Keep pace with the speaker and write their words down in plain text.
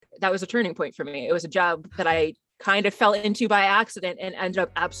that was a turning point for me. It was a job that I kind of fell into by accident and ended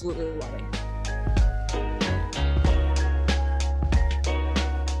up absolutely loving.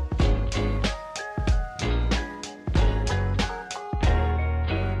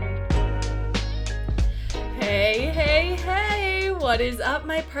 What is up,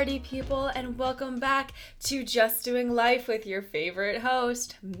 my party people, and welcome back to Just Doing Life with your favorite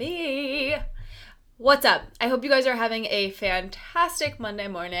host, me. What's up? I hope you guys are having a fantastic Monday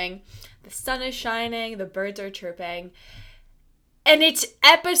morning. The sun is shining, the birds are chirping, and it's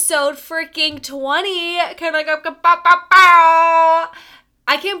episode freaking 20. I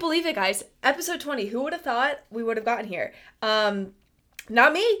can't believe it, guys. Episode 20. Who would have thought we would have gotten here?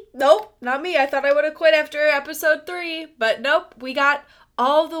 Not me. Nope, not me. I thought I would have quit after episode 3, but nope, we got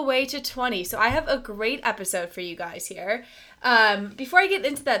all the way to 20. So I have a great episode for you guys here. Before I get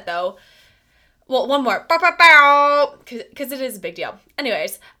into that though, well, one more, because it is a big deal.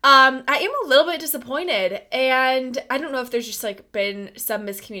 Anyways, I am a little bit disappointed, and I don't know if there's just like been some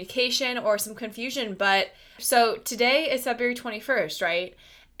miscommunication or some confusion, but so today is February 21st, right?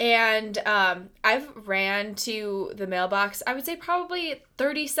 And I've ran to the mailbox, I would say probably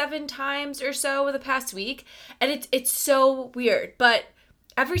 37 times or so in the past week. And it's so weird. But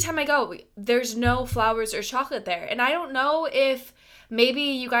every time I go, there's no flowers or chocolate there. And I don't know if maybe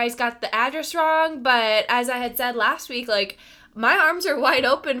you guys got the address wrong. But as I had said last week, like, my arms are wide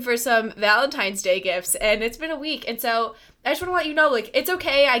open for some Valentine's Day gifts. And it's been a week. And so I just want to let you know, like, it's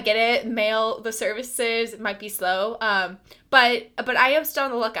okay. I get it. Mail, the services might be slow. But I am still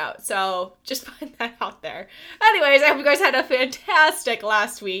on the lookout. So just putting that out there. Anyways, I hope you guys had a fantastic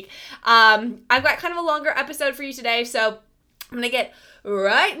last week. I've got kind of a longer episode for you today. So I'm going to get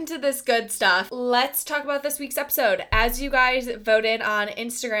right into this good stuff. Let's talk about this week's episode. As you guys voted on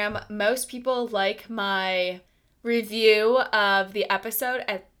Instagram, most people like my review of the episode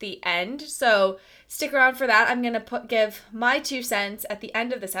at the end, so stick around for that. I'm gonna give my 2 cents at the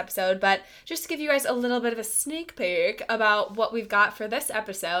end of this episode, but just to give you guys a little bit of a sneak peek about what we've got for this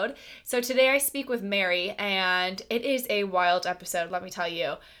episode. So today I speak with Mary, and it is a wild episode, let me tell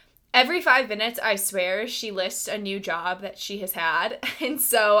you. Every 5 minutes, I swear, she lists a new job that she has had. And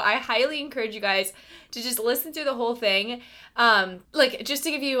so I highly encourage you guys to just listen through the whole thing. Just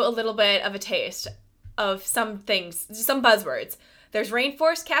to give you a little bit of a taste of some things, some buzzwords. There's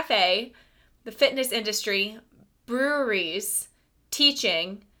Rainforest Cafe, the fitness industry, breweries,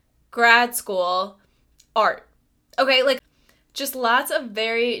 teaching, grad school, art. Okay, like, just lots of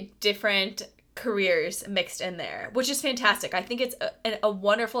very different careers mixed in there, which is fantastic. I think it's a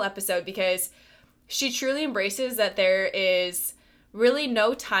wonderful episode because she truly embraces that there is really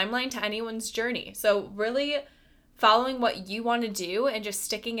no timeline to anyone's journey. So really following what you want to do and just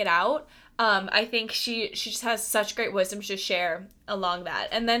sticking it out. I think she just has such great wisdom to share along that.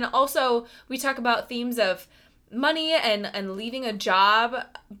 And then also we talk about themes of money and leaving a job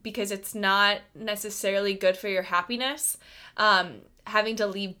because it's not necessarily good for your happiness. Having to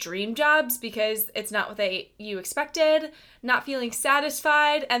leave dream jobs because it's not what you expected, not feeling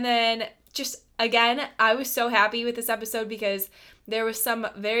satisfied. And then just, again, I was so happy with this episode because there was some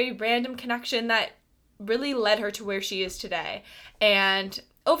very random connection that really led her to where she is today. And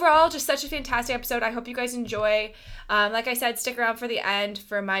overall, just such a fantastic episode. I hope you guys enjoy. Like I said, stick around for the end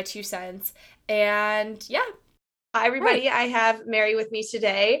for my 2 cents. And yeah. Hi, everybody. Right. I have Mary with me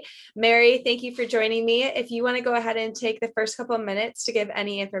today. Mary, thank you for joining me. If you want to go ahead and take the first couple of minutes to give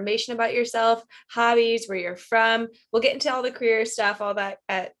any information about yourself, hobbies, where you're from, we'll get into all the career stuff, all that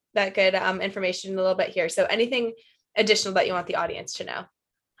good information in a little bit here. So anything additional that you want the audience to know?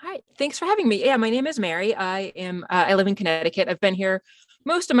 Hi, thanks for having me. Yeah, my name is Mary. I live in Connecticut. I've been here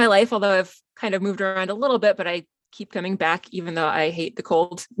most of my life, although I've kind of moved around a little bit, but I keep coming back, even though I hate the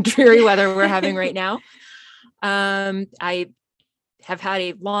cold, dreary weather we're having right now. I have had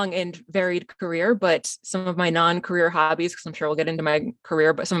a long and varied career, but some of my non-career hobbies, because I'm sure we'll get into my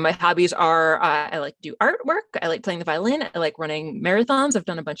career, but some of my hobbies are, I like to do artwork. I like playing the violin. I like running marathons. I've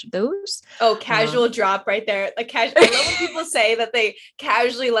done a bunch of those. Oh, casual drop right there. Like I love when people say that they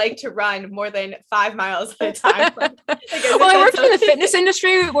casually like to run more than 5 miles at a time. Well, I worked in the fitness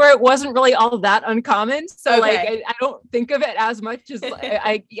industry where it wasn't really all that uncommon. So okay. I don't think of it as much as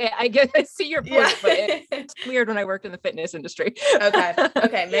I see your point, but it's weird when I worked in the fitness industry.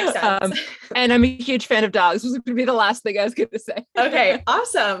 Okay, makes sense. And I'm a huge fan of dogs. This is going to be the last thing I was going to say. Okay,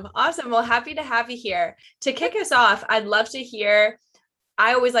 awesome. Well, happy to have you here. To kick us off, I'd love to hear,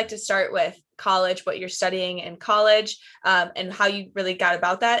 I always like to start with college, what you're studying in college, and how you really got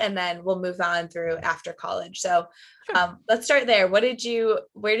about that. And then we'll move on through after college. So let's start there. Where did you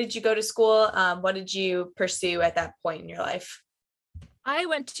go to school? What did you pursue at that point in your life? I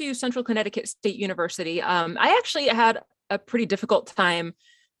went to Central Connecticut State University. I actually had a pretty difficult time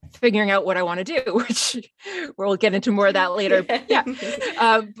figuring out what I want to do, which we'll get into more of that later. Yeah.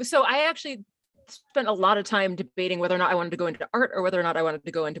 So I actually spent a lot of time debating whether or not I wanted to go into art or whether or not I wanted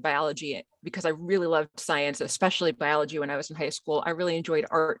to go into biology, because I really loved science, especially biology when I was in high school. I really enjoyed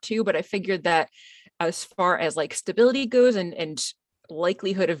art too, but I figured that as far as like stability goes and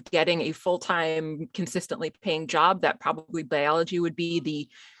likelihood of getting a full-time consistently paying job, that probably biology would be the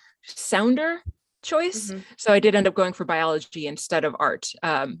sounder choice. Mm-hmm. So I did end up going for biology instead of art.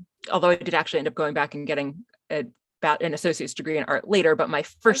 Although I did actually end up going back and getting about an associate's degree in art later, but my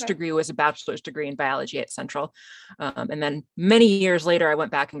first degree was a bachelor's degree in biology at Central. And then many years later, I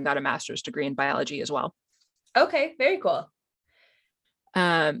went back and got a master's degree in biology as well. Okay, very cool.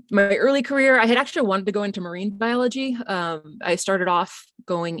 My early career, I had actually wanted to go into marine biology. I started off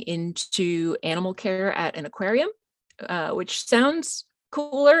going into animal care at an aquarium, which sounds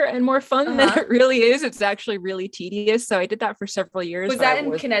cooler and more fun than it really is. It's actually really tedious. So I did that for several years. Was that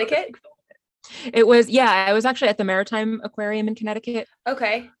in Connecticut? It was, yeah, I was actually at the Maritime Aquarium in Connecticut.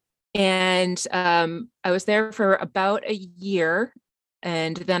 Okay. And I was there for about a year.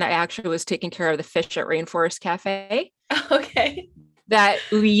 And then I actually was taking care of the fish at Rainforest Cafe. Okay. That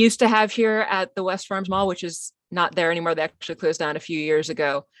we used to have here at the West Farms Mall, which is not there anymore. They actually closed down a few years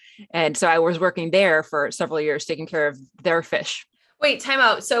ago. And so I was working there for several years, taking care of their fish. Wait, time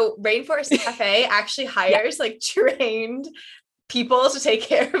out. So Rainforest Cafe actually hires like trained people to take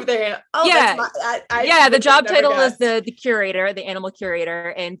care of their the job title is the curator, the animal curator,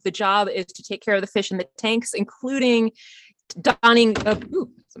 and the job is to take care of the fish in the tanks, including donning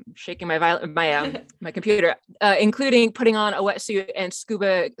I'm shaking my computer, including putting on a wetsuit and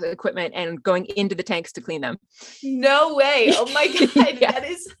scuba equipment and going into the tanks to clean them. No way. Oh my God. That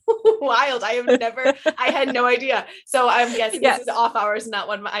is wild. I had no idea. So I'm guessing this is off hours, not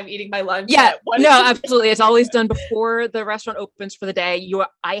when I'm eating my lunch. Yeah, no, absolutely. It's always done before the restaurant opens for the day.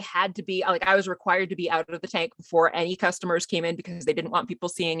 I had to be I was required to be out of the tank before any customers came in because they didn't want people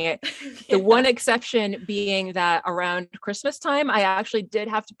seeing it. The one exception being that around Christmas time, I actually did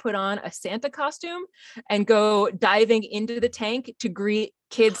have to put on a Santa costume and go diving into the tank to greet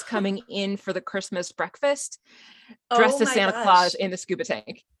kids coming in for the Christmas breakfast, dressed as Santa Claus in the scuba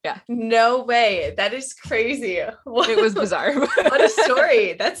tank. Yeah. No way. That is crazy. It was bizarre. What a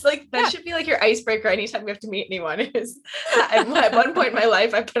story. That's that should be like your icebreaker anytime you have to meet anyone. At one point in my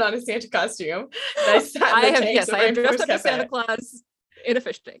life, I put on a Santa costume. And I have dressed up as Santa Claus in a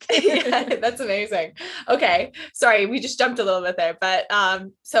fish tank. Yeah, that's amazing. Okay. Sorry, we just jumped a little bit there. But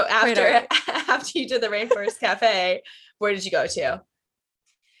so after you did the Rainforest Cafe, where did you go to?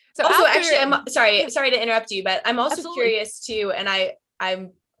 So also, actually, I'm sorry to interrupt you, but I'm also curious too, and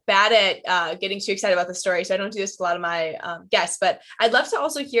I'm bad at getting too excited about the story, so I don't do this to a lot of my guests, but I'd love to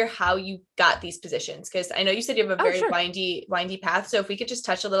also hear how you got these positions, because I know you said you have a very windy path. So if we could just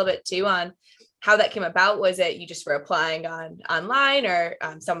touch a little bit too on how that came about. Was it you just were applying online, or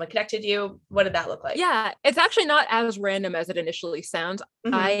someone connected you? What did that look like? Yeah, it's actually not as random as it initially sounds.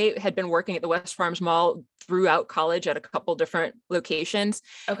 Mm-hmm. I had been working at the West Farms Mall throughout college at a couple different locations.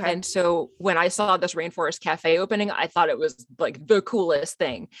 Okay. And so when I saw this Rainforest Cafe opening, I thought it was like the coolest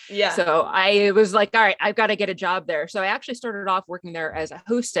thing. Yeah. So I was like, all right, I've got to get a job there. So I actually started off working there as a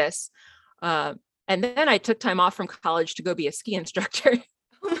hostess. And then I took time off from college to go be a ski instructor.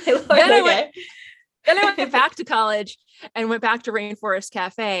 Oh my Lord, then I went back to college and went back to Rainforest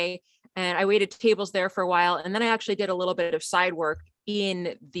Cafe, and I waited tables there for a while. And then I actually did a little bit of side work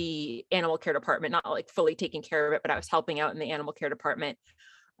in the animal care department, not like fully taking care of it, but I was helping out in the animal care department.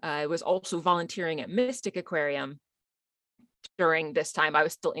 I was also volunteering at Mystic Aquarium during this time. I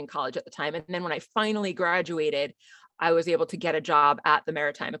was still in college at the time. And then when I finally graduated, I was able to get a job at the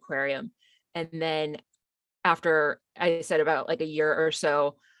Maritime Aquarium. And then after I said about like a year or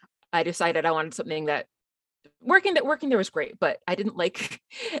so, I decided I wanted something that working there was great, but I didn't like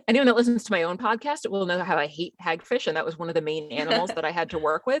anyone that listens to my own podcast will know how I hate hagfish. And that was one of the main animals that I had to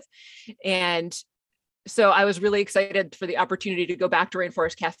work with. And so I was really excited for the opportunity to go back to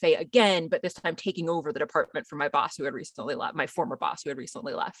Rainforest Cafe again, but this time taking over the department from my boss who had recently left, my former boss who had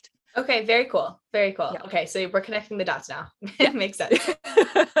recently left. Okay. Very cool. Very cool. Yeah. Okay. So we're connecting the dots now. It makes sense.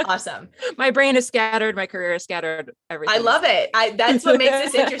 Awesome. My brain is scattered. My career is scattered. Everything. I love it. That's what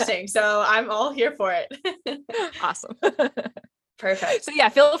makes this interesting. So I'm all here for it. Awesome. Perfect. So yeah,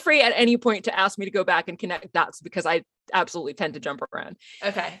 feel free at any point to ask me to go back and connect dots because I absolutely tend to jump around.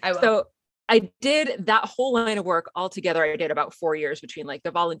 Okay. I will. So I did that whole line of work all together. I did about 4 years between like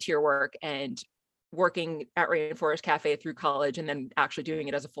the volunteer work and working at Rainforest Cafe through college, and then actually doing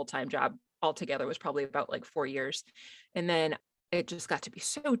it as a full-time job altogether was probably about like 4 years. And then it just got to be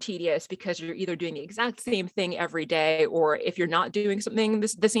so tedious because you're either doing the exact same thing every day, or if you're not doing something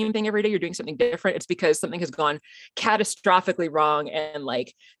the same thing every day, you're doing something different. It's because something has gone catastrophically wrong, and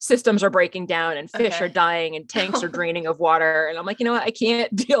like systems are breaking down and fish are Okay. dying and tanks are draining of water. And I'm like, you know what? I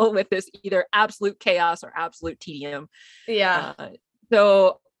can't deal with this, either absolute chaos or absolute tedium. Yeah.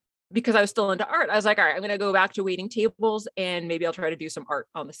 So because I was still into art, I was like, all right, I'm going to go back to waiting tables and maybe I'll try to do some art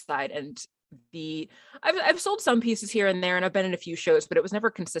on the side. And I've sold some pieces here and there, and I've been in a few shows, but it was never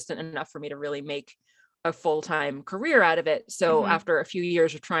consistent enough for me to really make a full-time career out of it. So Mm-hmm. after a few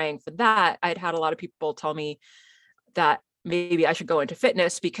years of trying for that, I'd had a lot of people tell me that maybe I should go into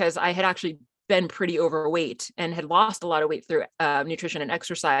fitness, because I had actually been pretty overweight and had lost a lot of weight through nutrition and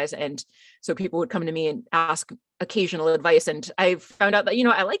exercise. And so people would come to me and ask occasional advice. And I found out that,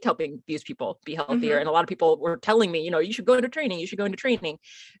 I liked helping these people be healthier. Mm-hmm. And a lot of people were telling me, you should go into training, you should go into training.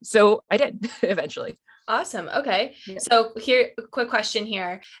 So I did eventually. Awesome. Okay. Yeah. So here, a quick question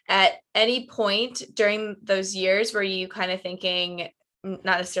here. At any point during those years, were you kind of thinking,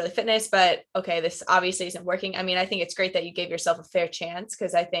 not necessarily fitness, but okay, this obviously isn't working? I mean, I think it's great that you gave yourself a fair chance,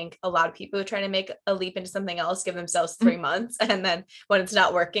 because I think a lot of people who are trying to make a leap into something else give themselves 3 months. And then when it's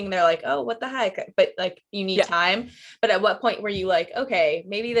not working, they're like, oh, what the heck? But like, you need time. But at what point were you like, okay,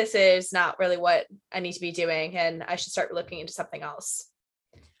 maybe this is not really what I need to be doing and I should start looking into something else?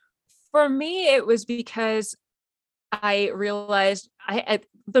 For me, it was because I realized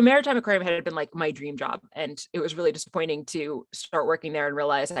the Maritime Aquarium had been like my dream job, and it was really disappointing to start working there and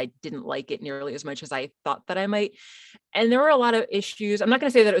realize I didn't like it nearly as much as I thought that I might. And there were a lot of issues. I'm not going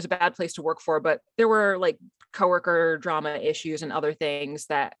to say that it was a bad place to work for, but there were like coworker drama issues and other things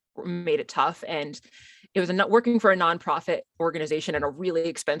that made it tough. And it was working for a nonprofit organization in a really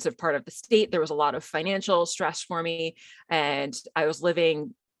expensive part of the state. There was a lot of financial stress for me, and I was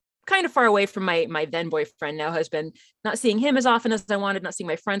living kind of far away from my then boyfriend, now husband, not seeing him as often as I wanted, not seeing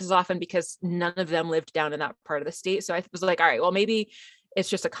my friends as often, because none of them lived down in that part of the state. So I was like, all right, well, maybe it's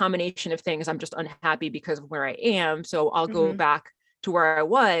just a combination of things. I'm just unhappy because of where I am. So I'll go back to where I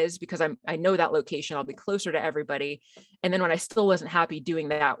was, because I know that location, I'll be closer to everybody. And then when I still wasn't happy doing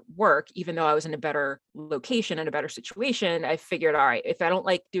that work, even though I was in a better location and a better situation, I figured, all right, if I don't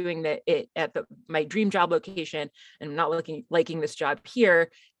like doing it at my dream job location, and I'm not liking this job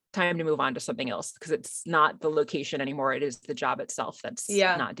here, time to move on to something else, because it's not the location anymore. It is the job itself that's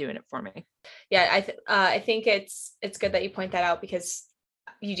not doing it for me. Yeah. I think it's good that you point that out, because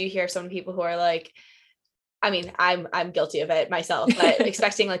you do hear some people who are like, I mean, I'm guilty of it myself, but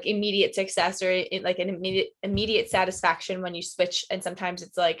expecting like immediate success or like an immediate satisfaction when you switch. And sometimes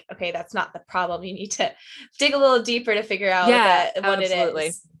it's like, okay, that's not the problem. You need to dig a little deeper to figure out what it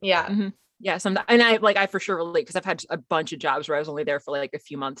is. Yeah. Mm-hmm. Yeah. And I for sure relate, because I've had a bunch of jobs where I was only there for like a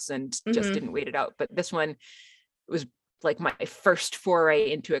few months and just didn't wait it out. But this one was like my first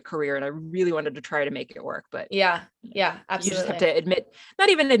foray into a career, and I really wanted to try to make it work. But yeah, absolutely. You just have to not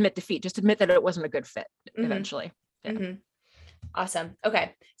even admit defeat, just admit that it wasn't a good fit eventually. Yeah. Awesome.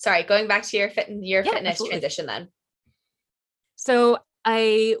 Okay. Sorry. Going back to your fitness transition then. So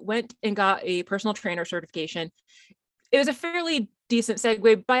I went and got a personal trainer certification. It was a fairly decent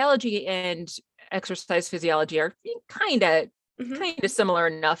segue. Biology and exercise physiology are kind of similar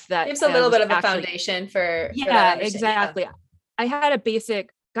enough that gives a little bit of a foundation for exactly. I had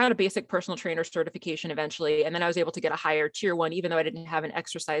got a basic personal trainer certification eventually, and then I was able to get a higher tier 1, even though I didn't have an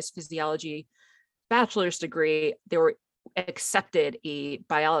exercise physiology bachelor's degree. They were accepted a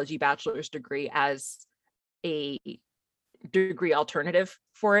biology bachelor's degree as a degree alternative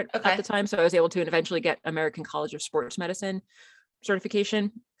for it at the time. So I was able to eventually get American College of Sports Medicine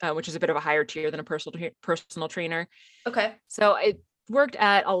certification, which is a bit of a higher tier than a personal trainer. Okay. So I worked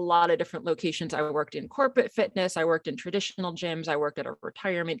at a lot of different locations. I worked in corporate fitness. I worked in traditional gyms. I worked at a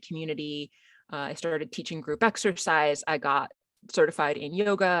retirement community. I started teaching group exercise. I got certified in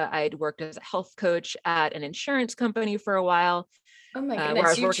yoga. I'd worked as a health coach at an insurance company for a while. Oh my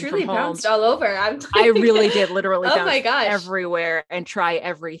goodness, you truly bounced all over. I really did literally oh my gosh, everywhere and try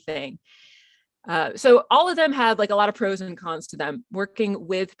everything. So all of them had like a lot of pros and cons to them. Working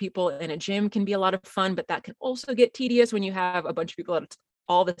with people in a gym can be a lot of fun, but that can also get tedious when you have a bunch of people at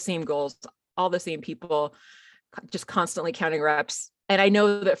all the same goals, all the same people, just constantly counting reps. And I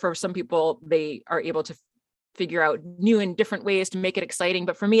know that for some people, they are able to figure out new and different ways to make it exciting.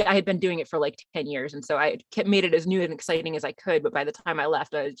 But for me, I had been doing it for like 10 years. And so I made it as new and exciting as I could. But by the time I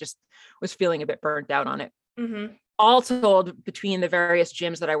left, I just was feeling a bit burnt out on it. All told, between the various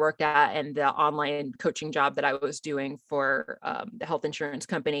gyms that I worked at and the online coaching job that I was doing for the health insurance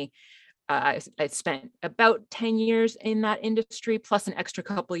company, I spent about 10 years in that industry, plus an extra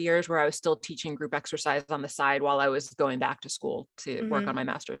couple of years where I was still teaching group exercise on the side while I was going back to school to work on my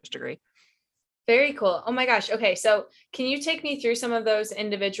master's degree. Very cool. Oh my gosh. Okay. So can you take me through some of those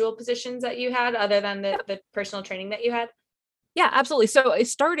individual positions that you had other than the personal training that you had? Yeah, absolutely. So I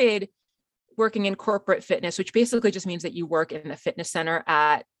started working in corporate fitness, which basically just means that you work in a fitness center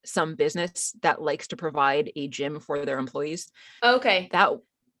at some business that likes to provide a gym for their employees. Okay. That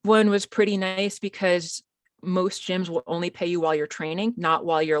one was pretty nice because most gyms will only pay you while you're training, not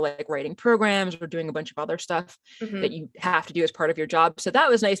while you're like writing programs or doing a bunch of other stuff that you have to do as part of your job. So that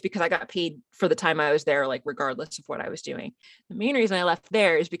was nice because I got paid for the time I was there, like regardless of what I was doing. The main reason I left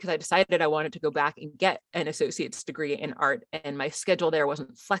there is because I decided I wanted to go back and get an associate's degree in art, and my schedule there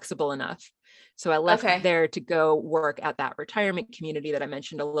wasn't flexible enough. So I left there to go work at that retirement community that I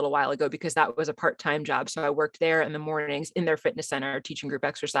mentioned a little while ago, because that was a part-time job. So I worked there in the mornings in their fitness center, teaching group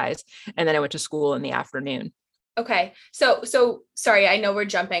exercise. And then I went to school in the afternoon. Okay. So sorry, I know we're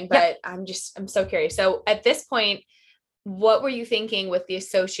jumping, but I'm so curious. So at this point, what were you thinking with the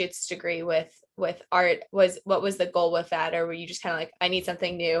associate's degree with art? What was the goal with that? Or were you just kind of like, I need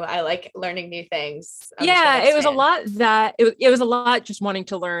something new. I like learning new things. It was a lot that it was a lot just wanting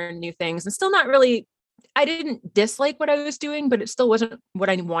to learn new things, and still not really, I didn't dislike what I was doing, but it still wasn't what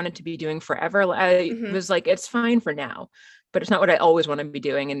I wanted to be doing forever. I was like, it's fine for now, but it's not what I always want to be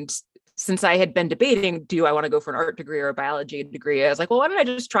doing. And since I had been debating, do I want to go for an art degree or a biology degree? I was like, well, why don't I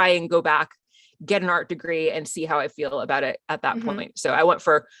just try and go back, get an art degree and see how I feel about it at that point. So I went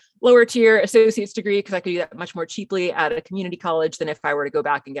for lower tier associate's degree because I could do that much more cheaply at a community college than if I were to go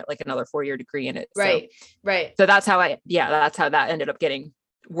back and get like another 4-year degree in it. Right. So that's how that's how that ended up getting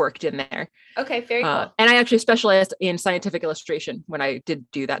worked in there. Okay. Very cool. And I actually specialized in scientific illustration when I did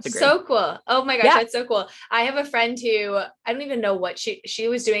do that degree. So cool. Oh my gosh. That's so cool. I have a friend who, I don't even know what she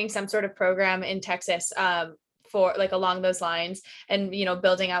was doing some sort of program in Texas, for like along those lines, and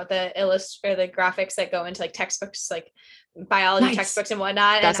building out the the graphics that go into like textbooks, like biology textbooks and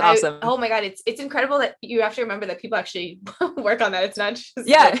whatnot. That's awesome. Oh my God. It's incredible that you have to remember that people actually work on that. It's not just,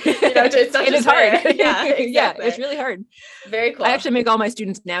 it's not just hard. Yeah, exactly. It's really hard. Very cool. I actually make all my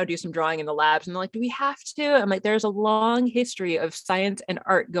students now do some drawing in the labs, and they're like, do we have to? I'm like, there's a long history of science and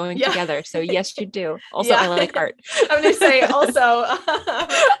art going together. So yes, you do. Also, I like art. I'm going to say also,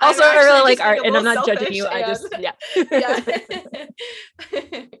 I really like art, and I'm not judging you. I just,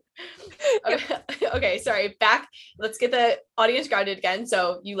 Okay, sorry. Back. Let's get the audience grounded again.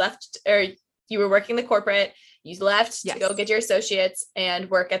 So you left, or you were working the corporate. You left to go get your associates and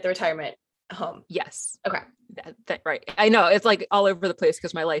work at the retirement home. Yes. Okay. Right. I know it's like all over the place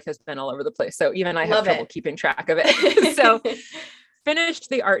because my life has been all over the place. So even I have trouble keeping track of it. So finished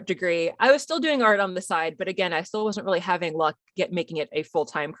the art degree. I was still doing art on the side, but again, I still wasn't really having luck making it a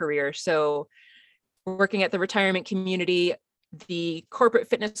full-time career. So working at the retirement community, the corporate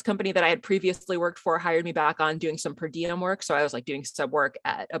fitness company that I had previously worked for hired me back on doing some per diem work. So I was like doing sub work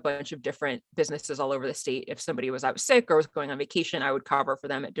at a bunch of different businesses all over the state. If somebody was out sick or was going on vacation, I would cover for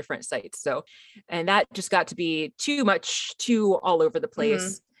them at different sites. So, and that just got to be too all over the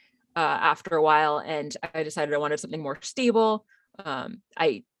place after a while. And I decided I wanted something more stable.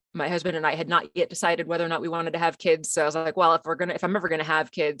 My husband and I had not yet decided whether or not we wanted to have kids. So I was like, well, if I'm ever going to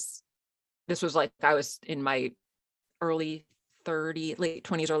have kids, this was like, I was in my late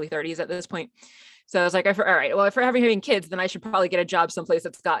 20s, early 30s at this point. So I was like, all right, well, if we're having kids, then I should probably get a job someplace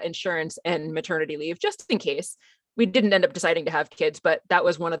that's got insurance and maternity leave, just in case. We didn't end up deciding to have kids, but that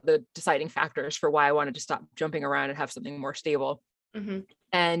was one of the deciding factors for why I wanted to stop jumping around and have something more stable.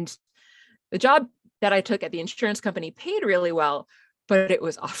 And the job that I took at the insurance company paid really well, but it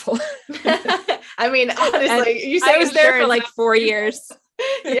was awful. I mean, honestly, I was there for like 4 years.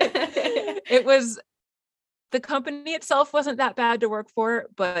 The company itself wasn't that bad to work for,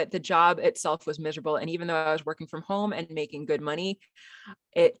 but the job itself was miserable. And even though I was working from home and making good money,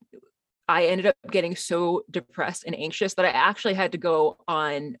 I ended up getting so depressed and anxious that I actually had to go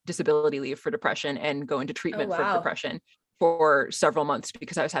on disability leave for depression and go into treatment for depression for several months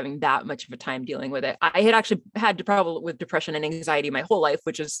because I was having that much of a time dealing with it. I had actually had to problem with depression and anxiety my whole life,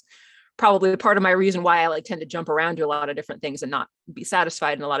 which is probably part of my reason why I tend to jump around to a lot of different things and not be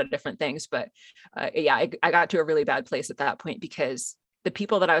satisfied in a lot of different things. But I got to a really bad place at that point because the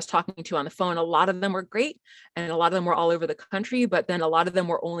people that I was talking to on the phone, a lot of them were great and a lot of them were all over the country, but then a lot of them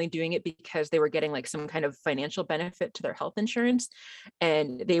were only doing it because they were getting like some kind of financial benefit to their health insurance.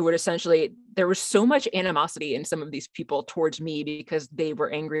 And they would essentially there was so much animosity in some of these people towards me because they were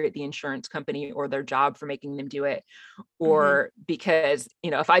angry at the insurance company or their job for making them do it. Or because,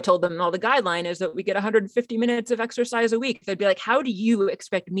 if I told them, the guideline is that we get 150 minutes of exercise a week, they'd be like, how do you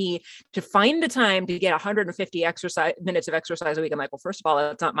expect me to find the time to get 150 minutes of exercise a week? I'm like, well, first of all,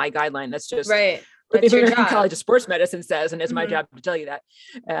 that's not my guideline. That's just right. what the That's your American job. College of Sports Medicine says, and it's my job to tell you that.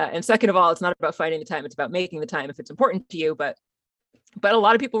 And second of all, it's not about finding the time; it's about making the time if it's important to you. But a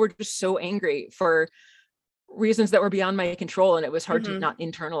lot of people were just so angry for reasons that were beyond my control, and it was hard to not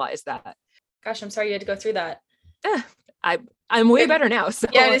internalize that. Gosh, I'm sorry you had to go through that. I'm way better now. So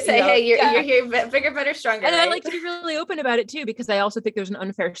yeah, to say, hey, you're here, bigger, better, stronger. And right? I like to be really open about it too, because I also think there's an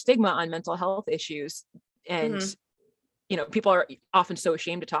unfair stigma on mental health issues, and people are often so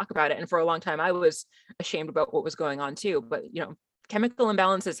ashamed to talk about it. And for a long time, I was ashamed about what was going on too. But, chemical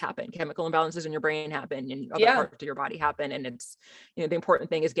imbalances happen. Chemical imbalances in your brain happen, and other parts of your body happen. And it's, the important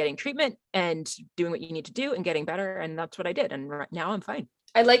thing is getting treatment and doing what you need to do and getting better. And that's what I did. And right now I'm fine.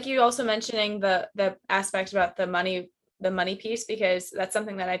 I like you also mentioning the aspect about the money piece, because that's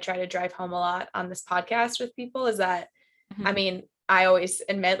something that I try to drive home a lot on this podcast with people is that, I mean, I always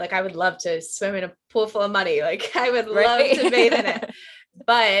admit, like, I would love to swim in a pool full of money. Like, I would love to bathe in it.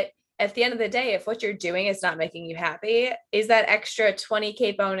 But at the end of the day, if what you're doing is not making you happy, is that extra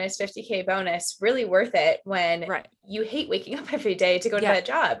 20K bonus, 50K bonus really worth it when you hate waking up every day to go to that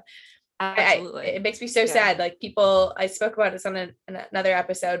job? Absolutely. It makes me so sad. Like, people, I spoke about this on another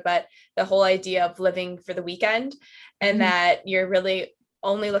episode, but the whole idea of living for the weekend and that you're really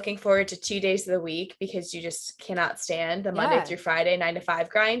only looking forward to 2 days of the week because you just cannot stand the Monday through Friday 9 to 5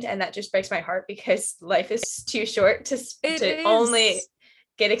 grind. And that just breaks my heart, because life is too short to only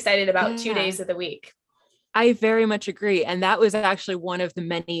get excited about 2 days of the week. I very much agree. And that was actually one of the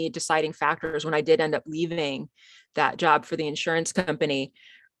many deciding factors when I did end up leaving that job for the insurance company,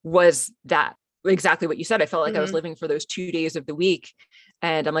 was that exactly what you said. I felt like I was living for those 2 days of the week.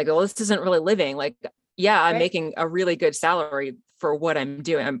 And I'm like, well, this isn't really living. Like, I'm making a really good salary for what I'm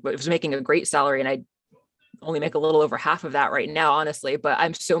doing. I was making a great salary, and I only make a little over half of that right now, honestly, but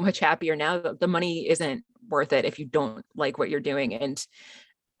I'm so much happier now that the money isn't worth it if you don't like what you're doing. And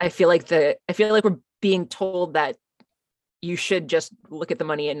I feel like we're being told that you should just look at the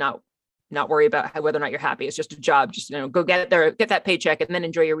money and not worry about whether or not you're happy. It's just a job. Just, go get there, get that paycheck, and then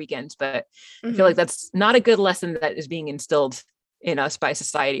enjoy your weekends. But I feel like that's not a good lesson that is being instilled in us by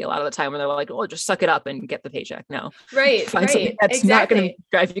society a lot of the time, when they're like, oh, just suck it up and get the paycheck. No, find something that's not going to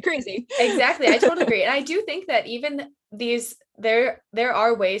drive you crazy. Exactly. I totally agree. And I do think that even there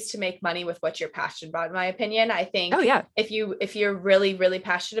are ways to make money with what you're passionate about, in my opinion. I think if you're really, really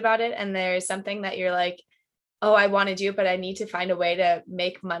passionate about it, and there's something that you're like, oh, I want to do, but I need to find a way to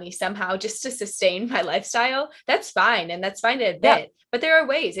make money somehow just to sustain my lifestyle, that's fine. And that's fine to admit, but there are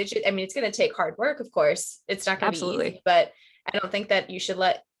ways. It's going to take hard work. Of course, it's not going to be easy, but I don't think that you should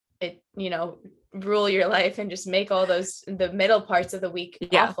let it, rule your life and just make all the middle parts of the week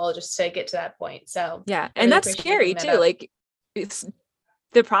awful just to get to that point. So and really that's scary too. Like, it's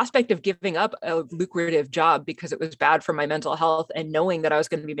the prospect of giving up a lucrative job because it was bad for my mental health, and knowing that I was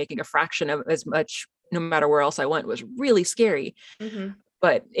going to be making a fraction of as much no matter where else I went, was really scary.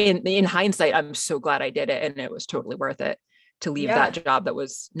 But in hindsight, I'm so glad I did it, and it was totally worth it to leave that job that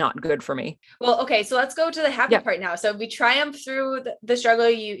was not good for me. Well, okay, so let's go to the happy part now. So we triumph through the struggle.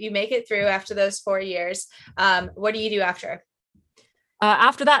 You make it through after those 4 years. What do you do after?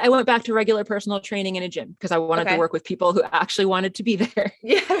 After that, I went back to regular personal training in a gym, because I wanted to work with people who actually wanted to be there.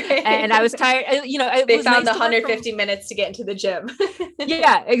 And I was tired. They found the 150 minutes to get into the gym.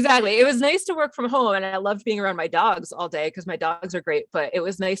 Yeah, exactly. It was nice to work from home, and I loved being around my dogs all day, because my dogs are great, but it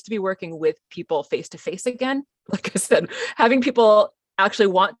was nice to be working with people face to face again. Like I said, having people actually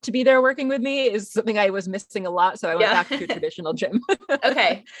want to be there working with me is something I was missing a lot. So I went back to a traditional gym.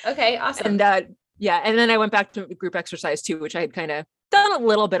 Okay, awesome. And and then I went back to group exercise too, which I had kind of done a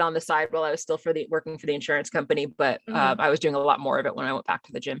little bit on the side while I was still working for the insurance company, but I was doing a lot more of it when I went back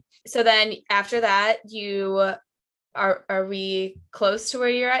to the gym. So then after that, you are we close to where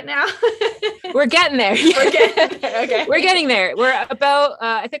you're at now? We're getting there. We're getting there. Okay. We're getting there. We're about,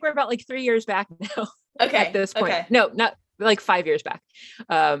 I think we're about like 3 years back now. Okay. At this point. Okay. No, not like 5 years back.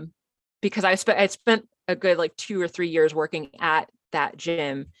 Because I spent a good like 2 or 3 years working at that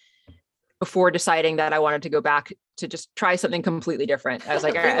gym before deciding that I wanted to go back to just try something completely different. I was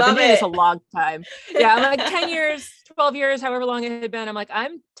like, all right, I've been doing this a long time. Yeah. I'm like 10 years, 12 years, however long it had been. I'm like,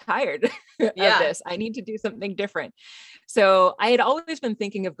 I'm tired of this. I need to do something different. So I had always been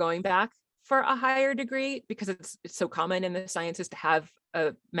thinking of going back for a higher degree, because it's so common in the sciences to have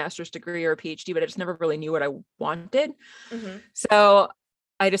a master's degree or a PhD, but I just never really knew what I wanted. So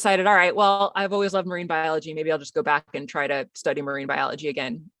I decided, all right, well, I've always loved marine biology. Maybe I'll just go back and try to study marine biology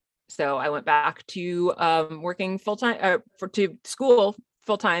again. So I went back to working full-time to school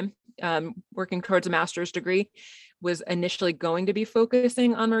full-time, working towards a master's degree. Was initially going to be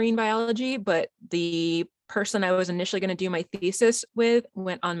focusing on marine biology, but the person I was initially going to do my thesis with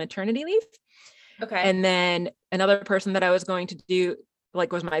went on maternity leave. Okay. And then another person that I was going to do,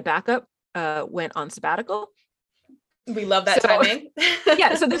 like was my backup, went on sabbatical. We love that timing.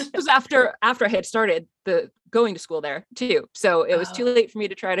 Yeah. So this was after I had started going to school there too. So it was too late for me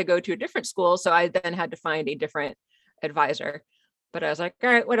to try to go to a different school. So I then had to find a different advisor, but I was like, all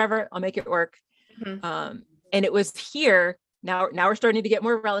right, whatever, I'll make it work. Mm-hmm. And it was here. Now we're starting to get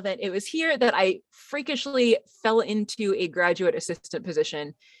more relevant. It was here that I freakishly fell into a graduate assistant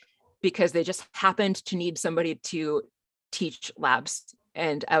position because they just happened to need somebody to teach labs.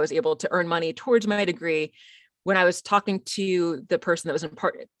 And I was able to earn money towards my degree. When I was talking to the person that was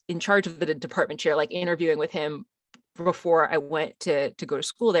in charge of the department chair, like interviewing with him before I went to go to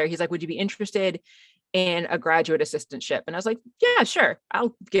school there, he's like, would you be interested in a graduate assistantship? And I was like, yeah, sure,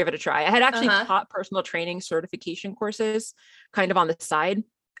 I'll give it a try. I had actually taught personal training certification courses kind of on the side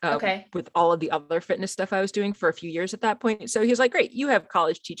with all of the other fitness stuff I was doing for a few years at that point. So he was like, great, you have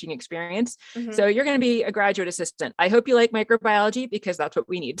college teaching experience. Mm-hmm. So you're going to be a graduate assistant. I hope you like microbiology because that's what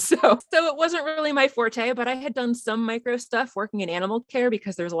we need. So it wasn't really my forte, but I had done some micro stuff working in animal care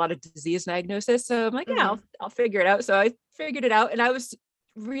because there's a lot of disease diagnosis. So I'm like, yeah, I'll figure it out. So I figured it out, and I was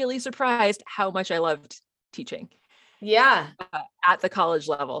really surprised how much I loved teaching. Yeah. At the college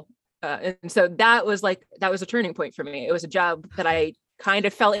level. And so that was a turning point for me. It was a job that I kind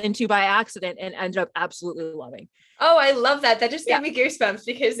of fell into by accident and ended up absolutely loving. Oh, I love that. That just gave me goosebumps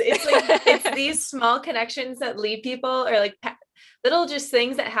because it's like, it's these small connections that lead people, or like little just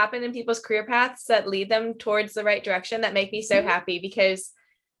things that happen in people's career paths that lead them towards the right direction that make me so happy, because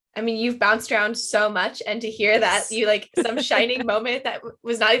I mean, you've bounced around so much, and to hear that you like some shining moment that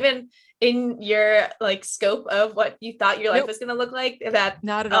was not even in your like scope of what you thought your life was going to look like, that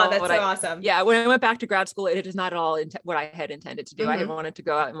not at all. That's so awesome. Yeah. When I went back to grad school, it is not at all what I had intended to do. I had wanted to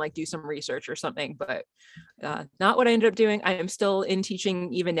go out and like do some research or something, but not what I ended up doing. I am still in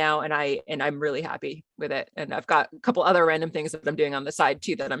teaching even now, and I'm really happy with it. And I've got a couple other random things that I'm doing on the side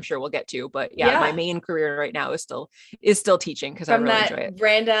too that I'm sure we'll get to. But my main career right now is still teaching because I really enjoy it.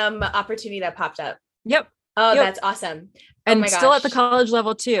 Random opportunity that popped up. Yep. Oh, that's awesome. And still at the college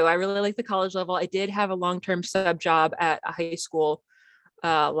level too. I really like the college level. I did have a long-term sub job at a high school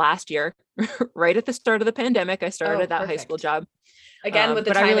last year, right at the start of the pandemic. I started that high school job. Again, with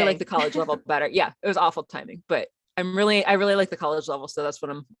the timing. I really like the college level better. Yeah, it was awful timing, but I really like the college level. So that's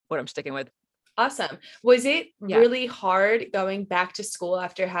what I'm sticking with. Awesome. Was it really hard going back to school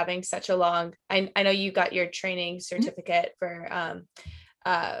after having such a long, I know you got your training certificate for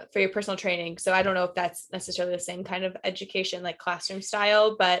your personal training. So I don't know if that's necessarily the same kind of education, like classroom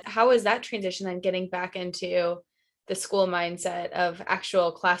style, but how was that transition then getting back into the school mindset of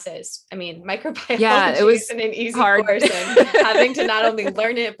actual classes? I mean, microbiology it was isn't an easy hard. course, and having to not only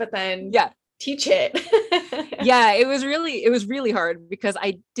learn it, but then teach it. It was really hard because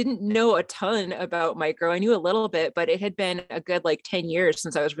I didn't know a ton about micro. I knew a little bit, but it had been a good like 10 years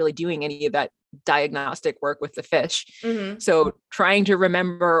since I was really doing any of that diagnostic work with the fish. So trying to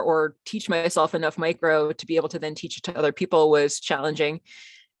remember or teach myself enough micro to be able to then teach it to other people was challenging.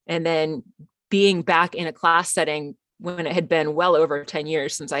 And then being back in a class setting when it had been well over 10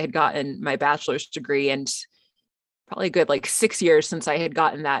 years since I had gotten my bachelor's degree, and probably a good like 6 years since I had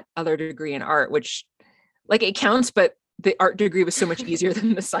gotten that other degree in art, which like it counts, but the art degree was so much easier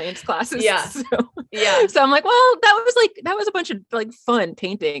than the science classes. So I'm like, well, that was a bunch of like fun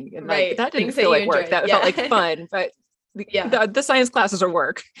painting, and like that didn't feel like work. That felt like fun, but the science classes are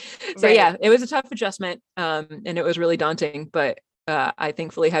work. So it was a tough adjustment, and it was really daunting, but I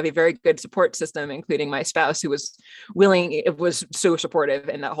thankfully have a very good support system, including my spouse, who was so supportive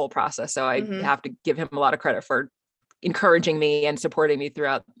in that whole process. So I have to give him a lot of credit for encouraging me and supporting me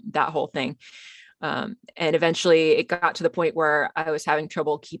throughout that whole thing. And eventually it got to the point where I was having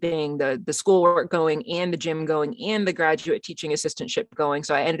trouble keeping the schoolwork going and the gym going and the graduate teaching assistantship going.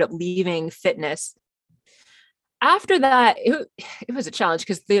 So I ended up leaving fitness. After that, it was a challenge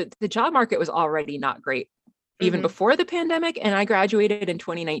because the job market was already not great even before the pandemic. And I graduated in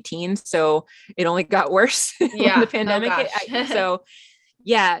 2019. So it only got worse when the pandemic hit. So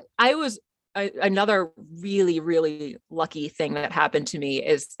I was another really, really lucky thing that happened to me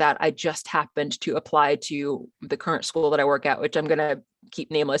is that I just happened to apply to the current school that I work at, which I'm going to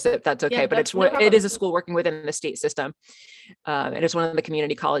keep nameless if that's okay, Yeah, but that's it's no it problem. is a school working within the state system. And it's one of the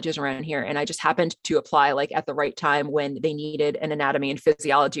community colleges around here. And I just happened to apply like at the right time when they needed an anatomy and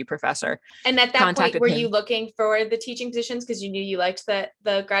physiology professor. And at that point, Contacted were him. you looking for the teaching positions because you knew you liked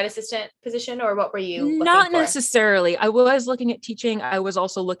the grad assistant position, or what were you looking Not for? necessarily. I was looking at teaching. I was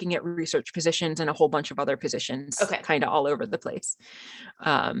also looking at research positions and a whole bunch of other positions, Okay. kind of all over the place.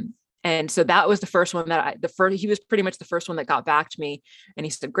 And so that was the first one that he was pretty much the first one that got back to me. And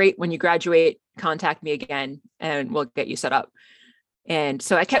he said, great, when you graduate, contact me again and we'll get you set up. And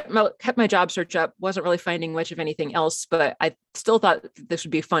so I kept my job search up, wasn't really finding much of anything else, but I still thought this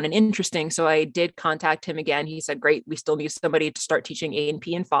would be fun and interesting. So I did contact him again. He said, great, we still need somebody to start teaching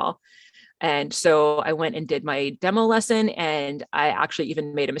A&P in fall. And so I went and did my demo lesson, and I actually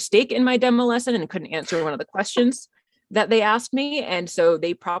even made a mistake in my demo lesson and couldn't answer one of the questions that they asked me. And so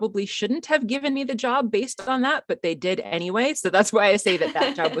they probably shouldn't have given me the job based on that, but they did anyway. So that's why I say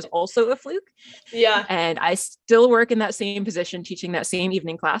that job was also a fluke. Yeah. And I still work in that same position, teaching that same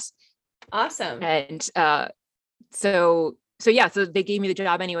evening class. Awesome. And so they gave me the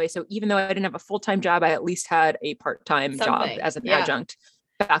job anyway. So even though I didn't have a full-time job, I at least had a part-time job as an adjunct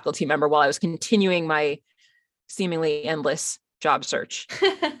faculty member while I was continuing my seemingly endless job search.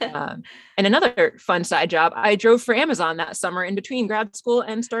 And another fun side job, I drove for Amazon that summer in between grad school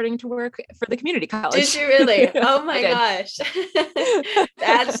and starting to work for the community college. Did you really? Oh my gosh.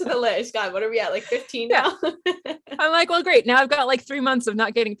 Add to the list. God, what are we at? Like 15 now? I'm like, well, great. Now I've got like 3 months of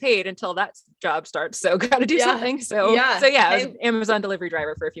not getting paid until that job starts. So got to do something. So I was an Amazon delivery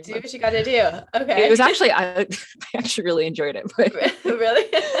driver for a few months. Do what you got to do. Okay. It was actually, I actually really enjoyed it. But really?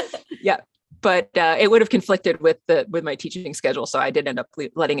 Yeah. But it would have conflicted with my teaching schedule. So I did end up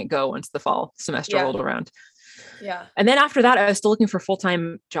letting it go once the fall semester rolled around. Yeah. And then after that, I was still looking for a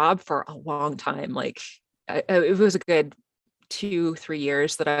full-time job for a long time. Like it was a good 2-3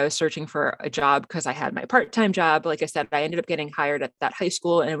 years that I was searching for a job because I had my part-time job. Like I said, I ended up getting hired at that high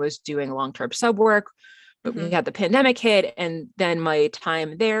school and was doing long-term sub work. But we had the pandemic hit, and then my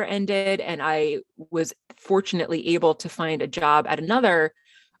time there ended. And I was fortunately able to find a job at another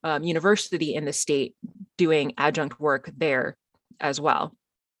university in the state doing adjunct work there as well.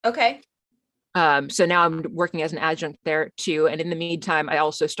 Okay. So now I'm working as an adjunct there too. And in the meantime, I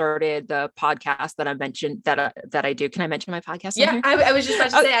also started the podcast that I mentioned that I do. Can I mention my podcast? Yeah. I was just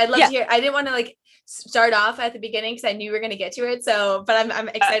about to say, I'd love to hear. I didn't want to like start off at the beginning because I knew we were going to get to it. So, but I'm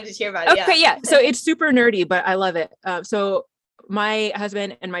excited to hear about it. Okay. Yeah. So it's super nerdy, but I love it. So my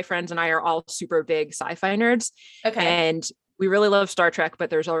husband and my friends and I are all super big sci-fi nerds. Okay. And we really love Star Trek, but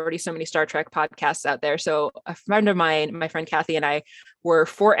there's already so many Star Trek podcasts out there. So a friend of mine, my friend Kathy, and I were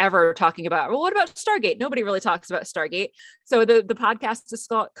forever talking about, well, what about Stargate? Nobody really talks about Stargate. So the podcast is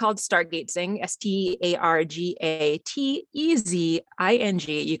called Stargatezing,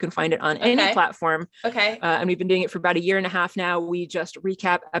 StarGatezing. You can find it on any platform. Okay. And we've been doing it for about 1.5 years now. We just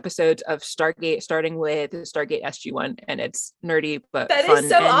recap episodes of Stargate, starting with Stargate SG-1, and it's nerdy, but that fun.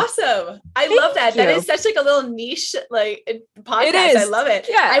 Is so awesome. I love that. That is such like a little niche like podcast. It is. I love it.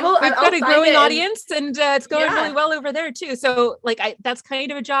 Yeah. We've got a growing audience, and it's going really well over there too. So like that's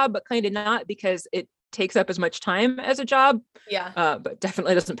kind of a job, but kind of not, because it takes up as much time as a job. Yeah. But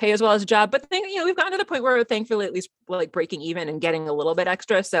definitely doesn't pay as well as a job. But then, we've gotten to the point where we're thankfully at least like breaking even and getting a little bit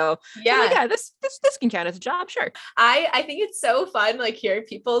extra. So this can count as a job. Sure. I think it's so fun, like hearing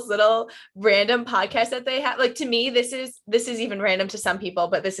people's little random podcasts that they have. Like to me, this is even random to some people,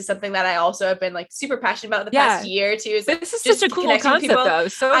 but this is something that I also have been like super passionate about the past year or two. Is this is such a cool concept though. I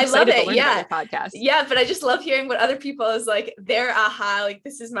was so excited to learn about your podcast. Yeah. But I just love hearing what other people is like their aha, like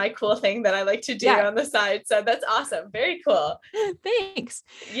this is my cool thing that I like to do on the side. So that's awesome. Very cool. Thanks.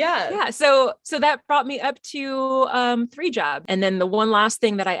 Yeah. So that brought me up to 3 jobs. And then the one last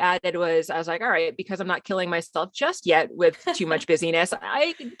thing that I added was, I was like, all right, because I'm not killing myself just yet with too much busyness,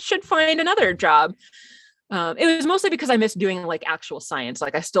 I should find another job. It was mostly because I miss doing like actual science.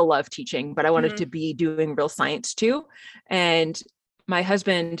 Like I still love teaching, but I wanted to be doing real science too. And my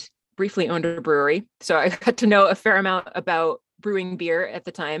husband briefly owned a brewery. So I got to know a fair amount about brewing beer at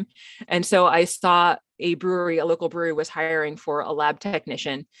the time. And so I saw a local brewery was hiring for a lab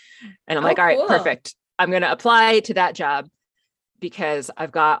technician. And I'm like, all right, perfect. I'm going to apply to that job because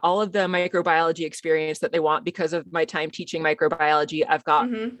I've got all of the microbiology experience that they want because of my time teaching microbiology. I've got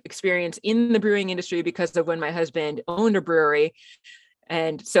experience in the brewing industry because of when my husband owned a brewery.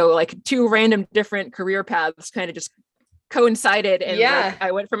 And so like 2 random different career paths kind of just coincided, and like,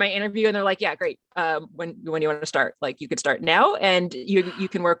 I went for my interview and they're like, yeah, great. When you want to start, like you could start now and you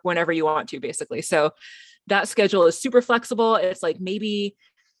can work whenever you want to, basically. So that schedule is super flexible. It's like maybe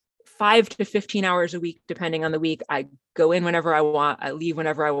 5 to 15 hours a week, depending on the week. I go in whenever I want. I leave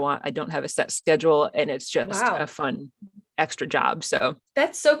whenever I want. I don't have a set schedule, and it's just Wow. a fun extra job. So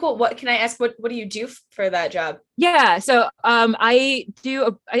That's so cool. What can I ask? What do you do for that job? yeah, so I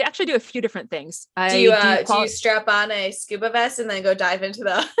actually do a few different things. Do you strap on a scuba vest and then go dive into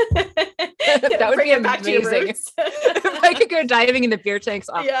the that would bring be it back to your amazing. roots? If I could go diving in the beer tanks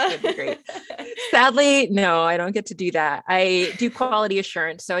off, Yeah. that'd be great. Sadly, no, I don't get to do that. I do quality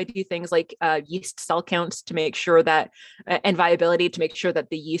assurance. So I do things like yeast cell counts to make sure that, and viability to make sure that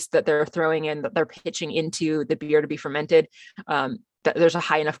the yeast that they're throwing in, that they're pitching into the beer to be fermented, that there's a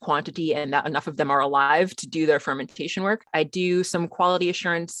high enough quantity and that enough of them are alive to do their fermentation work. I do some quality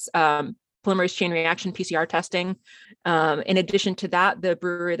assurance, polymerase chain reaction PCR testing. In addition to that, the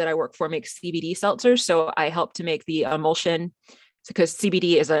brewery that I work for makes CBD seltzers. So I help to make the emulsion, because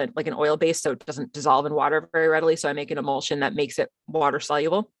CBD is like an oil base, so it doesn't dissolve in water very readily. So I make an emulsion that makes it water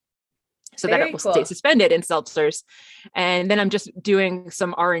soluble, so that it will stay suspended in seltzers. And then I'm just doing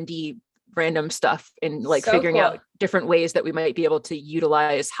some R&D random stuff and like figuring out different ways that we might be able to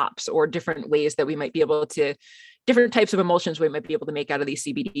utilize hops, or different ways that we might be able to, different types of emulsions we might be able to make out of these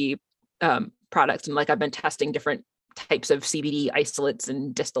CBD products. And like I've been testing different types of CBD isolates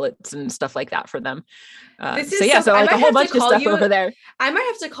and distillates and stuff like that for them. So like a whole bunch of stuff over there. I might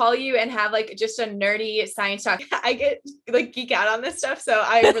have to call you and have like just a nerdy science talk. I get like geek out on this stuff, so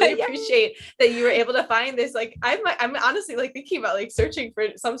I really appreciate that you were able to find this. Like I'm honestly like thinking about like searching for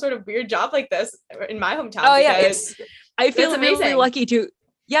some sort of weird job like this in my hometown. Oh yeah, I feel really lucky to.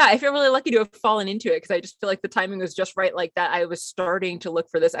 Yeah, I feel really lucky to have fallen into it, because I just feel like the timing was just right, like that I was starting to look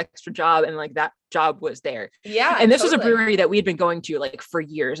for this extra job, and like that job was there. Yeah. And this was a brewery that we had been going to like for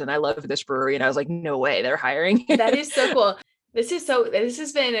years, and I love this brewery, and I was like, no way, they're hiring. That is so cool. This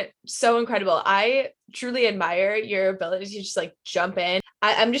has been so incredible. I truly admire your ability to just like jump in.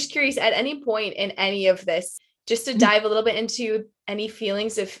 I'm just curious, at any point in any of this, just to dive a little bit into any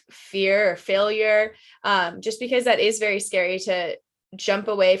feelings of fear or failure, just because that is very scary to jump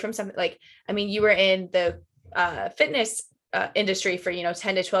away from something. Like, I mean, you were in the fitness industry for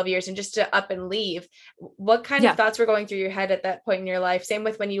 10 to 12 years, and just to up and leave, what kind of thoughts were going through your head at that point in your life? Same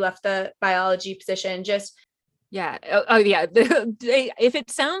with when you left the biology position. Just if it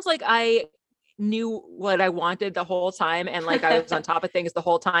sounds like I knew what I wanted the whole time and like I was on top of things the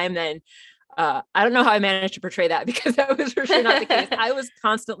whole time, then I don't know how I managed to portray that, because that was for sure not the case. I was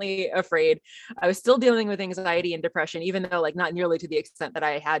constantly afraid. I was still dealing with anxiety and depression, even though like not nearly to the extent that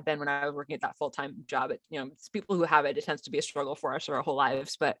I had been when I was working at that full-time job. It's people who have it, it tends to be a struggle for us our whole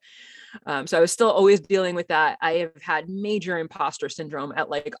lives. But so I was still always dealing with that. I have had major imposter syndrome at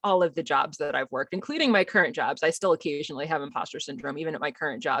like all of the jobs that I've worked, including my current jobs. I still occasionally have imposter syndrome, even at my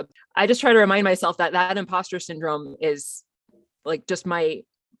current job. I just try to remind myself that imposter syndrome is like just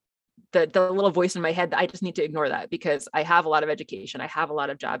the little voice in my head, that I just need to ignore that, because I have a lot of education. I have a lot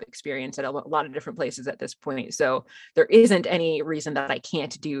of job experience at a lot of different places at this point. So there isn't any reason that I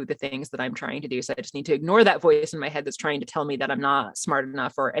can't do the things that I'm trying to do. So I just need to ignore that voice in my head that's trying to tell me that I'm not smart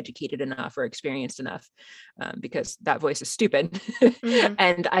enough or educated enough or experienced enough, because that voice is stupid. Mm-hmm.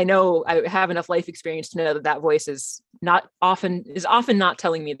 And I know I have enough life experience to know that voice is often not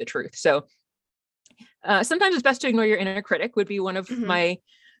telling me the truth. So sometimes it's best to ignore your inner critic, would be one of my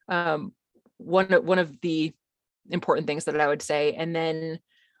one of the important things that I would say. And then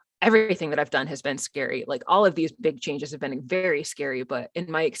everything that I've done has been scary. Like all of these big changes have been very scary, but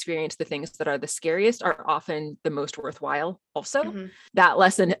in my experience, the things that are the scariest are often the most worthwhile. Also, that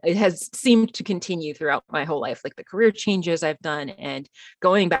lesson has seemed to continue throughout my whole life, like the career changes I've done and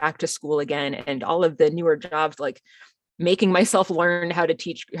going back to school again, and all of the newer jobs, like making myself learn how to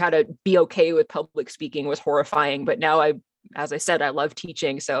teach, how to be okay with public speaking was horrifying. But now as I said, I love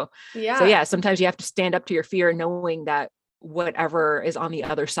teaching. So sometimes you have to stand up to your fear, knowing that whatever is on the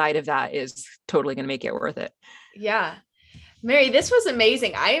other side of that is totally going to make it worth it. Yeah. Mary, this was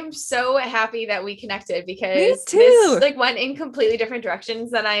amazing. I am so happy that we connected, because this like went in completely different directions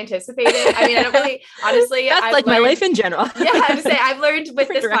than I anticipated. I mean, I don't really, honestly, that's like my life in general. I would say I've learned with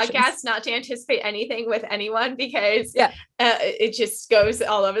this podcast not to anticipate anything with anyone, because it just goes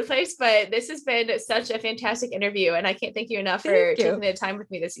all over the place. But this has been such a fantastic interview, and I can't thank you enough for taking the time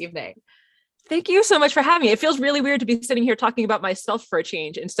with me this evening. Thank you so much for having me. It feels really weird to be sitting here talking about myself for a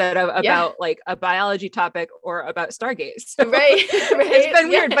change instead of about like a biology topic or about Stargaze. So right. It's been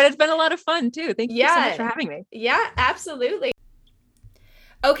weird, but it's been a lot of fun too. Thank you so much for having me. Yeah, absolutely.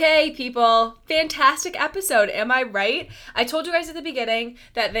 Okay, people, fantastic episode. Am I right? I told you guys at the beginning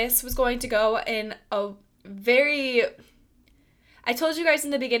that this was going to go in a very, I told you guys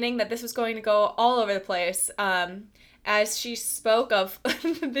in the beginning that this was going to go all over the place. As she spoke of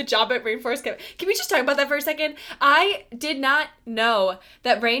the job at Rainforest Cafe. Can we just talk about that for a second? I did not know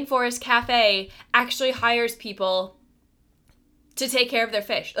that Rainforest Cafe actually hires people to take care of their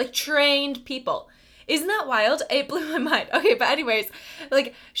fish. Like, trained people. Isn't that wild? It blew my mind. Okay, but anyways,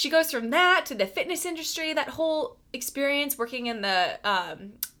 like, she goes from that to the fitness industry, that whole experience working in the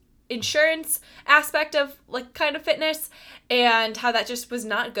insurance aspect of, like, kind of fitness, and how that just was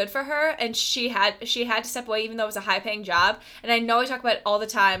not good for her, and she had to step away even though it was a high-paying job. And I know I talk about it all the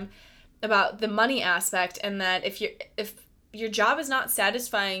time about the money aspect, and that if your job is not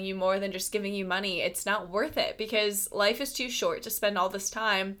satisfying you more than just giving you money, it's not worth it, because life is too short to spend all this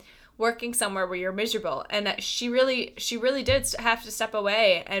time working somewhere where you're miserable. And she really did have to step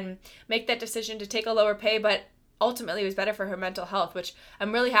away and make that decision to take a lower pay, but ultimately it was better for her mental health, which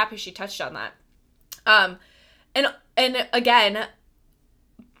I'm really happy she touched on that. And again,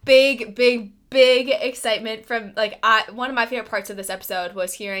 big excitement from, like, one of my favorite parts of this episode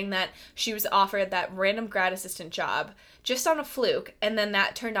was hearing that she was offered that random grad assistant job just on a fluke, and then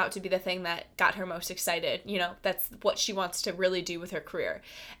that turned out to be the thing that got her most excited. You know, that's what she wants to really do with her career.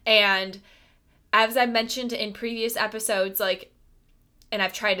 And as I mentioned in previous episodes, like, and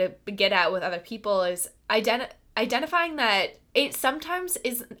I've tried to get at with other people, is identifying that it sometimes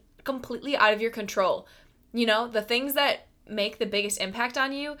is completely out of your control. You know, the things that make the biggest impact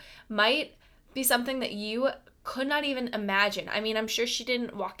on you might be something that you could not even imagine. I mean, I'm sure she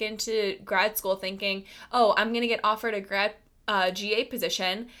didn't walk into grad school thinking, oh, I'm going to get offered a grad GA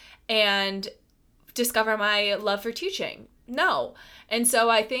position and discover my love for teaching. No. And so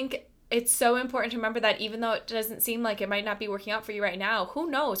I think it's so important to remember that even though it doesn't seem like it might not be working out for you right now, who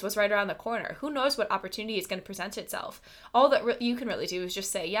knows what's right around the corner? Who knows what opportunity is going to present itself? All that you can really do is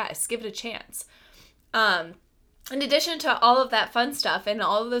just say yes, give it a chance. In addition to all of that fun stuff and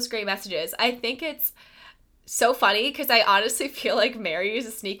all of those great messages, I think it's so funny because I honestly feel like Mary is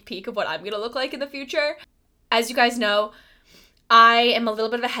a sneak peek of what I'm going to look like in the future. As you guys know, I am a little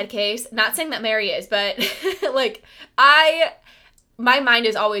bit of a head case. Not saying that Mary is, but like, my mind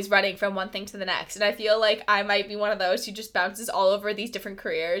is always running from one thing to the next. And I feel like I might be one of those who just bounces all over these different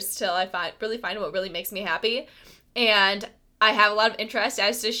careers till I find what really makes me happy. And I have a lot of interest,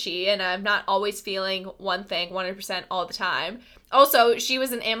 as does she, and I'm not always feeling one thing 100% all the time. Also, she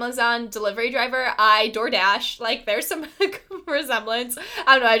was an Amazon delivery driver. I DoorDash. Like, there's some resemblance.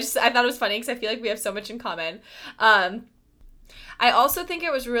 I don't know. I thought it was funny because I feel like we have so much in common. I also think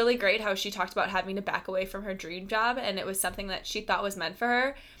it was really great how she talked about having to back away from her dream job, and it was something that she thought was meant for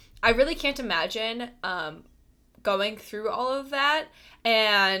her. I really can't imagine going through all of that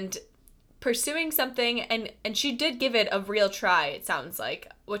and pursuing something, and she did give it a real try, it sounds like,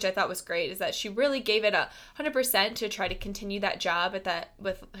 which I thought was great, is that she really gave it 100% to try to continue that job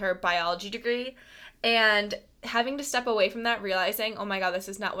with her biology degree, and having to step away from that, realizing, oh my god, this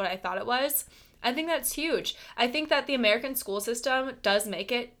is not what I thought it was. I think that's huge. I think that the American school system does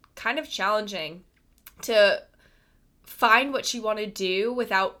make it kind of challenging to find what you want to do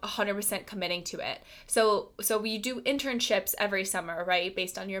without 100% committing to it. So we do internships every summer, right,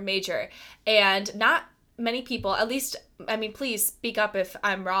 based on your major. And not many people, at least, I mean, please speak up if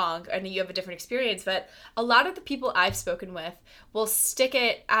I'm wrong and you have a different experience, but a lot of the people I've spoken with will stick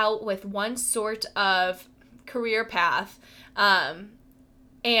it out with one sort of career path,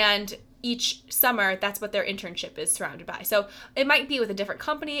 and each summer, that's what their internship is surrounded by. So it might be with a different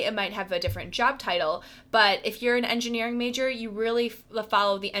company, it might have a different job title, but if you're an engineering major, you really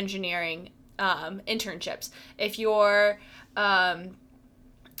follow the engineering internships. If you're, a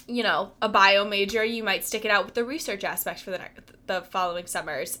bio major, you might stick it out with the research aspects for the following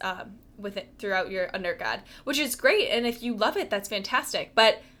summers with it throughout your undergrad, which is great. And if you love it, that's fantastic.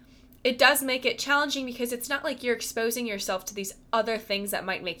 But it does make it challenging because it's not like you're exposing yourself to these other things that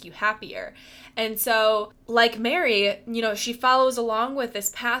might make you happier. And so, like Mary, she follows along with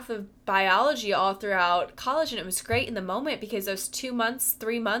this path of biology all throughout college, and it was great in the moment because those 2 months,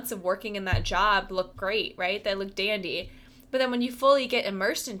 3 months of working in that job look great, right? They look dandy. But then when you fully get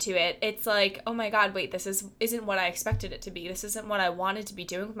immersed into it, it's like, oh my God, wait, this isn't what I expected it to be. This isn't what I wanted to be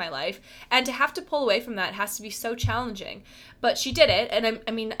doing with my life. And to have to pull away from that has to be so challenging. But she did it. And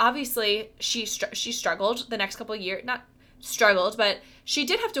I mean, obviously, she struggled the next couple of years. Not struggled, but she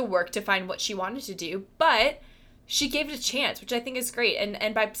did have to work to find what she wanted to do. But she gave it a chance, which I think is great.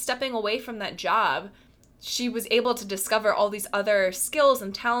 And by stepping away from that job, she was able to discover all these other skills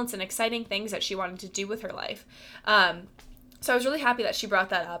and talents and exciting things that she wanted to do with her life. So I was really happy that she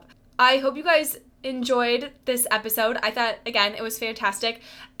brought that up. I hope you guys enjoyed this episode. I thought, again, it was fantastic.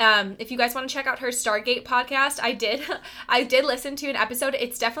 If you guys want to check out her Stargate podcast, I did listen to an episode.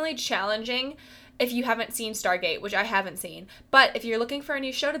 It's definitely challenging if you haven't seen Stargate, which I haven't seen. But if you're looking for a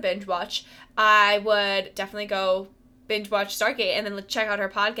new show to binge watch, I would definitely go binge watch Stargate and then check out her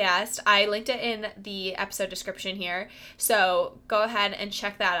podcast. I linked it in the episode description here, so go ahead and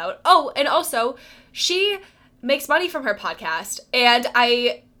check that out. Oh, and also, she makes money from her podcast, and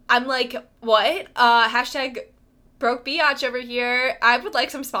I'm like, what? Hashtag broke biatch over here. I would like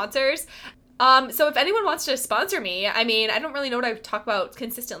some sponsors. So if anyone wants to sponsor me, I mean, I don't really know what I talk about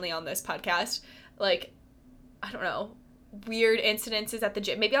consistently on this podcast. Like, I don't know, weird incidences at the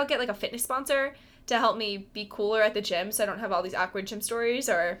gym. Maybe I'll get like a fitness sponsor to help me be cooler at the gym so I don't have all these awkward gym stories,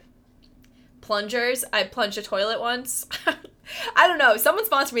 or plungers. I plunged a toilet once. I don't know. Someone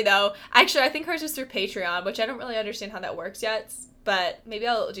sponsor me though. Actually, I think hers is through Patreon, which I don't really understand how that works yet, but maybe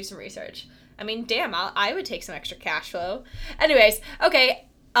I'll do some research. I mean, damn, I would take some extra cash flow. Anyways, okay.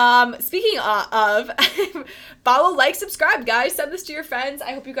 Speaking of, follow, like, subscribe, guys. Send this to your friends.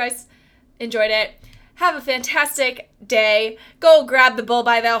 I hope you guys enjoyed it. Have a fantastic day. Go grab the bull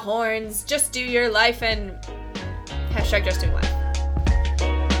by the horns. Just do your life and hashtag just doing life.